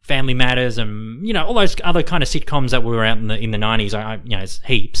Family Matters and, you know, all those other kind of sitcoms that were out in the 90s, you know,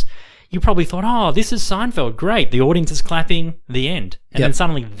 heaps. You probably thought, oh, this is Seinfeld, great. The audience is clapping, the end. And then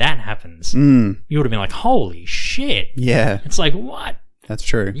suddenly that happens. You would have been like, holy shit. Yeah. It's like, what? That's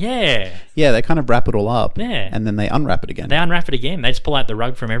true. Yeah. Yeah, they kind of wrap it all up. Yeah. And then they unwrap it again. They unwrap it again. They just pull out the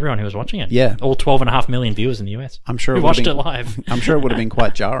rug from everyone who was watching it. Yeah. All 12.5 million viewers in the US. I'm sure who it would have watched been, it live. I'm sure it would have been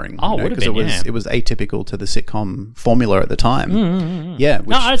quite jarring. Oh, it would have been, because it was atypical to the sitcom formula at the time. Yeah. Which,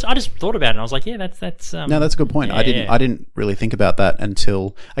 No, I just thought about it and I was like, yeah, that's no, that's a good point. yeah, I didn't really think about that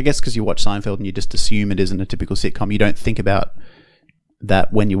until, I guess, because you watch Seinfeld and you just assume it isn't a typical sitcom. You don't think about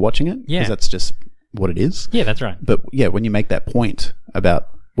that when you're watching it. Yeah. Because that's just what it is. Yeah, that's right. But yeah, when you make that point about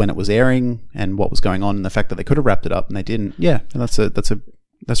when it was airing and what was going on and the fact that they could have wrapped it up and they didn't, yeah, that's a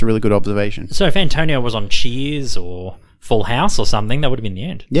really good observation. So if Antonio was on Cheers or Full House or something, that would have been the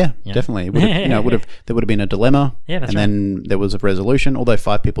end. Yeah, definitely. It would have, there would have been a dilemma, Yeah, that's and right. then there was a resolution. Although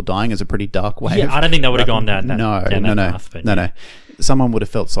 5 people dying is a pretty dark way. Yeah, I don't think they would have gone down that No. path. But No. Someone would have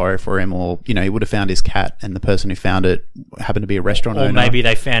felt sorry for him, or he would have found his cat, and the person who found it happened to be a restaurant Or owner. maybe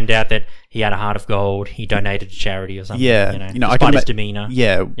they found out that he had a heart of gold. He donated to charity or something. Yeah, I I despite can his ima- demeanor.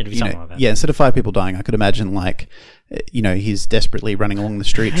 Yeah, it'd be something like that. Yeah, instead of 5 people dying, I could imagine he's desperately running along the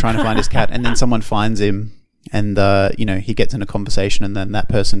street trying to find his cat, and then someone finds him. And he gets in a conversation, and then that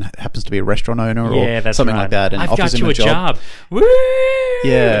person happens to be a restaurant owner or that's something right. like that, and I've offers got him you a job. Woo!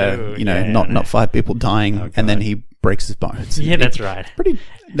 Yeah, not 5 people dying, and then he breaks his bones. Yeah, that's right. Pretty.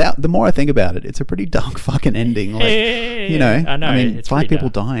 The more I think about it, it's a pretty dark fucking ending. Like, I know. I mean, it's 5 pretty people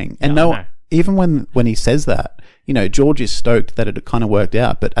dark. dying, and I know. even when he says that, George is stoked that it kind of worked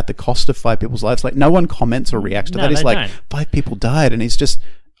out, but at the cost of 5 people's lives. Like, no one comments or reacts to No, that. It's they like don't. 5 people died, and he's just.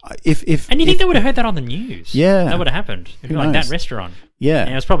 If And you think they would have heard that on the news? Yeah. that would have happened. Who Like knows? that restaurant. Yeah.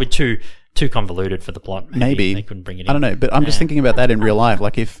 And it was probably too convoluted for the plot. Maybe they couldn't bring it in. I don't know, but I'm just thinking about that in real life.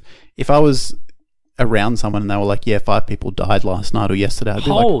 Like if I was around someone and they were like, "Yeah, 5 people died last night or yesterday," I'd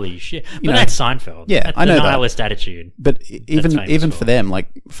be like, Holy shit! But know, that's Seinfeld. yeah, That's I know the that. nihilist attitude. But even famous for for. them, like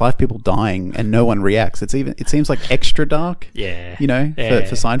 5 people dying and no one reacts. It seems like extra dark. Yeah, For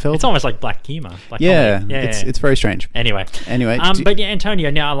Seinfeld. it's almost like black humor. Like Yeah, comedy. it's very strange. Anyway, but yeah, Antonio.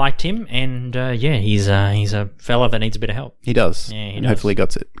 Now I liked him, and he's a fella that needs a bit of help. He does. Yeah, he and does. hopefully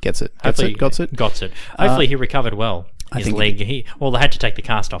gets it. Hopefully, Got it. Hopefully, he recovered well. his leg. They had to take the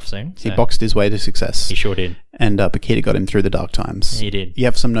cast off soon. He boxed his way to success. He sure did. And Paquita got him through the dark times. He did. You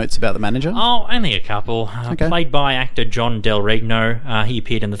have some notes about the manager? Oh, only a couple. Played by actor John Del Regno. He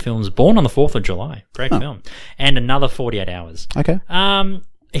appeared in the films Born on the 4th of July. Great film. And Another 48 Hours. Okay.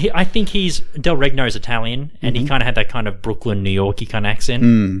 I think Del Regno's Italian, and he kind of had that kind of Brooklyn, New Yorky kind of accent,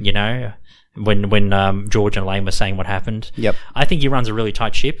 you know, when George and Elaine were saying what happened. Yep. I think he runs a really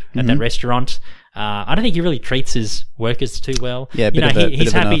tight ship at that restaurant. I don't think he really treats his workers too well. Yeah, a bit of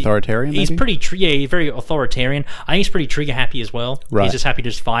an authoritarian, He's maybe? pretty, very authoritarian. I think he's pretty trigger happy as well. Right. He's just happy to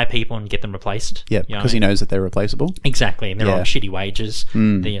just fire people and get them replaced. Yeah, because he knows that they're replaceable. Exactly, and they're on shitty wages.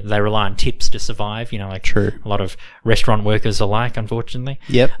 They rely on tips to survive, you know, like True. a lot of restaurant workers alike, unfortunately.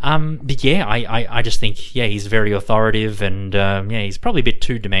 Yep. But yeah, I just think, he's very authoritative, and he's probably a bit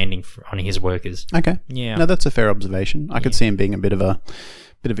too demanding on his workers. Okay. Yeah. No, that's a fair observation. I could see him being a bit of a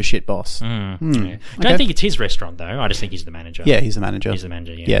shit boss. I don't think it's his restaurant, though. I just think he's the manager. Yeah, he's the manager. He's the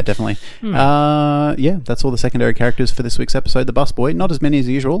manager, yeah. Yeah, definitely. That's all the secondary characters for this week's episode, The Busboy. Not as many as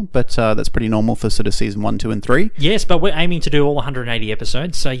usual, but that's pretty normal for sort of season 1, 2, and 3. Yes, but we're aiming to do all 180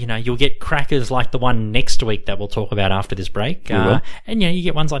 episodes, so, you know, you'll get crackers like the one next week that we'll talk about after this break. will. And, you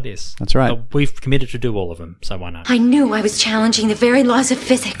get ones like this. That's right. But we've committed to do all of them, so why not? I knew I was challenging the very laws of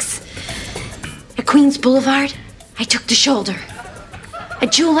physics. At Queens Boulevard, I took the shoulder.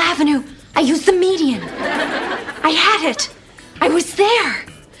 At Jewel Avenue, I used the median. I had it. I was there.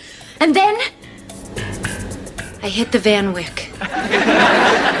 And then I hit the Van Wyck.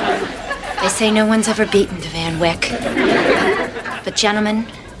 They say no one's ever beaten the Van Wyck. But gentlemen,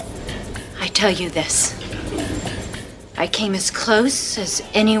 I tell you this. I came as close as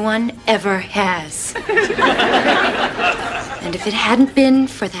anyone ever has. And if it hadn't been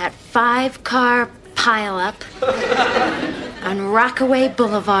for that 5-car pileup on Rockaway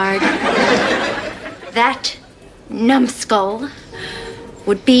Boulevard, that numbskull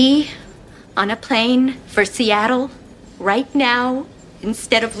would be on a plane for Seattle right now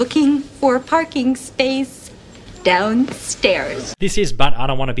instead of looking for a parking space downstairs. This is But I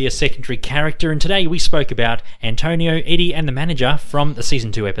Don't Want to Be a Secondary Character, and today we spoke about Antonio, Eddie, and the manager from the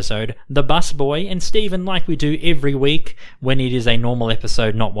Season 2 episode, The Busboy. And Stephen, like we do every week when it is a normal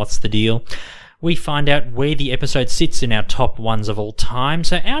episode, not What's the Deal, we find out where the episode sits in our top ones of all time.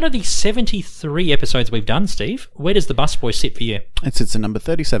 So out of the 73 episodes we've done, Steve, where does The Busboy sit for you? It sits at number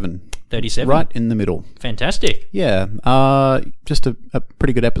 37. 37? Right in the middle. Fantastic. Yeah. Just a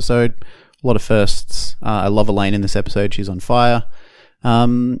pretty good episode. A lot of firsts. I love Elaine in this episode. She's on fire. I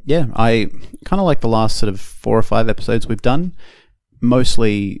kind of like the last sort of 4 or 5 episodes we've done.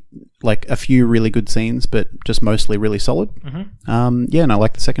 Mostly, like, a few really good scenes, but just mostly really solid. And I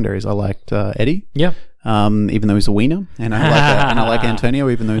like the secondaries. I liked Eddie. Yeah. Even though he's a wiener, and I like Antonio,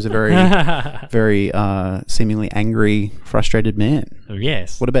 even though he's a very, very seemingly angry, frustrated man.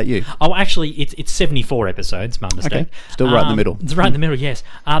 Yes. What about you? Oh, actually, it's 74 episodes. My mistake. Okay. Still right in the middle. It's right in the middle. Yes.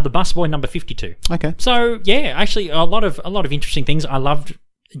 The Busboy number 52. Okay. So yeah, actually, a lot of interesting things. I loved.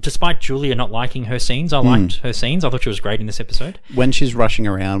 Despite Julia not liking her scenes, I liked her scenes. I thought she was great in this episode. When she's rushing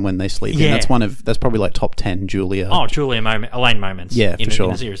around when they sleep, Yeah. that's probably like top 10 Julia. Oh, Julia Elaine moments. Yeah, in for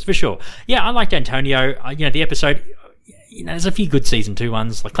sure. the series, for sure. Yeah, I liked Antonio. The episode. There's a few good season 2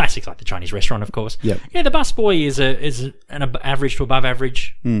 ones, like classics like the Chinese restaurant, of course. Yep. Yeah, The Busboy is an average to above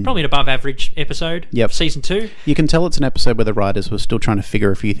average, probably an above average episode. Yep. Season 2. You can tell it's an episode where the writers were still trying to figure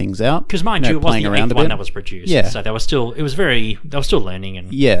a few things out. Because mind you, it wasn't the playing around 8th a one bit. that was produced. Yeah. So they were still learning and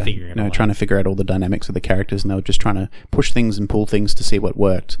figuring it all trying out. to figure out all the dynamics of the characters, and they were just trying to push things and pull things to see what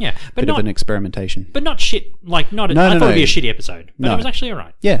worked. Yeah, but Bit of an experimentation. But not shit. Like not. I thought it'd be a shitty episode, but No. it was actually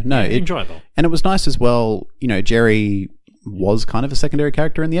alright. Yeah, no, enjoyable. And it was nice as well. Jerry was kind of a secondary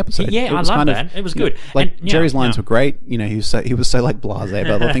character in the episode. Yeah, It I was love kind that. It was good. Like And, Jerry's lines were great. He was so like blasé,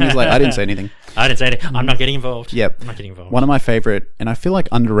 but the thing is, like, I didn't say anything. I didn't say anything. I'm not getting involved. Yep. I'm not getting involved. One of my favorite, and I feel like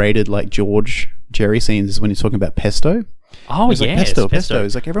underrated, like Jerry scenes is when he's talking about pesto. Oh, He's yes, like pesto.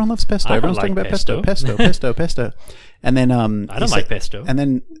 He's like, everyone loves pesto. I don't Everyone's like talking about pesto. pesto. And then I don't like pesto. And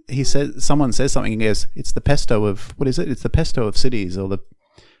then someone says something and he goes, "It's the pesto of what is it? It's the pesto of cities or the."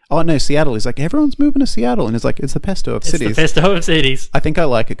 Oh no, Seattle. He's like, everyone's moving to Seattle, and it's like, it's the pesto of cities. It's the pesto of cities. I think I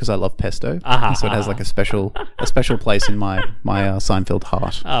like it because I love pesto, so it has like a special place in my Seinfeld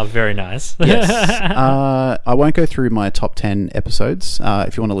heart. Oh, very nice. Yes. I won't go through my top 10 episodes.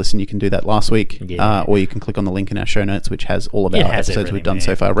 If you want to listen, you can do that last week, or you can click on the link in our show notes, which has all of our episodes we've done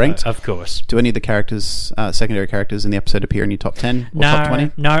so far ranked. Of course. Do any of the characters, secondary characters in the episode appear in your top 10 or top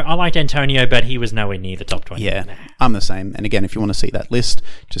 20? No, I liked Antonio, but he was nowhere near the top 20. Yeah, I'm the same. And again, if you want to see that list,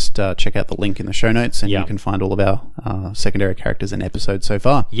 just just check out the link in the show notes, and Yeah. you can find all of our secondary characters and episodes so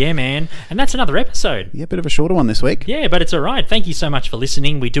far. Yeah, man. And that's another episode. Yeah, a bit of a shorter one this week. Yeah, but it's all right. Thank you so much for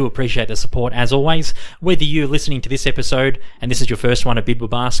listening. We do appreciate the support, as always. Whether you're listening to this episode and this is your first one at Bidwell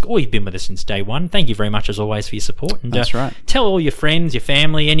Bask, or you've been with us since day one, thank you very much, as always, for your support. And, That's right. Tell all your friends, your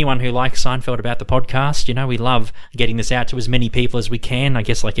family, anyone who likes Seinfeld about the podcast. You know, we love getting this out to as many people as we can, I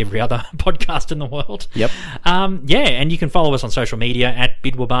guess like every other podcast in the world. Yep. Yeah, and you can follow us on social media at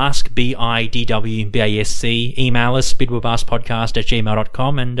Bidwellbask, BIDWBASC. Email us,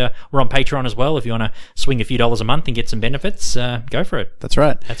 bidwellbaskpodcast@gmail.com, and we're on Patreon as well. If you want to swing a few dollars a month and get some benefits, go for it. That's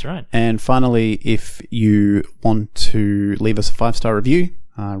right. That's right. And finally, if you want to leave us a 5-star review,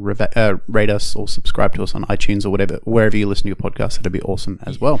 rate us or subscribe to us on iTunes or wherever you listen to your podcast, that'd be awesome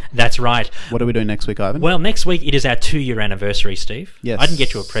as well. That's right. What are we doing next week, Ivan? Well, next week it is our 2-year anniversary, Steve. Yes. I didn't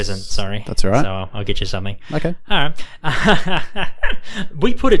get you a present, sorry. That's all right. So I'll get you something. Okay. All right.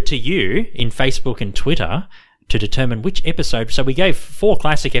 We put it to you in Facebook and Twitter to determine which episode. So we gave 4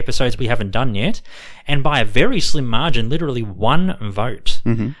 classic episodes we haven't done yet, and by a very slim margin, literally 1 vote,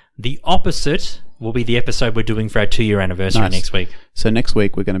 the opposite will be the episode we're doing for our 2-year anniversary Nice. next week. So next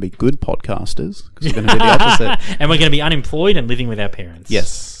week we're going to be good podcasters because we're going to do the opposite. And we're going to be unemployed and living with our parents.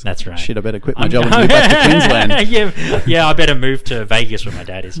 Yes. That's right. Shit, I better quit my job and move back to Queensland. yeah, I better move to Vegas where my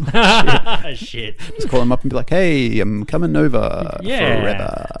dad is. Shit. Just call them up and be like, hey, I'm coming over Yeah.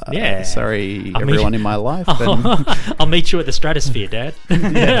 forever. Yeah. Sorry, I'll meet everyone you- in my life. And, I'll meet you at the stratosphere, Dad.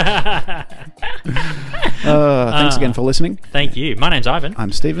 thanks again for listening. Thank you. My name's Ivan.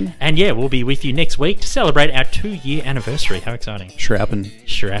 I'm Stephen. And yeah, we'll be with you next week to celebrate our 2-year anniversary. How exciting. Schrappen.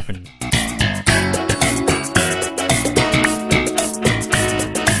 Sure happened.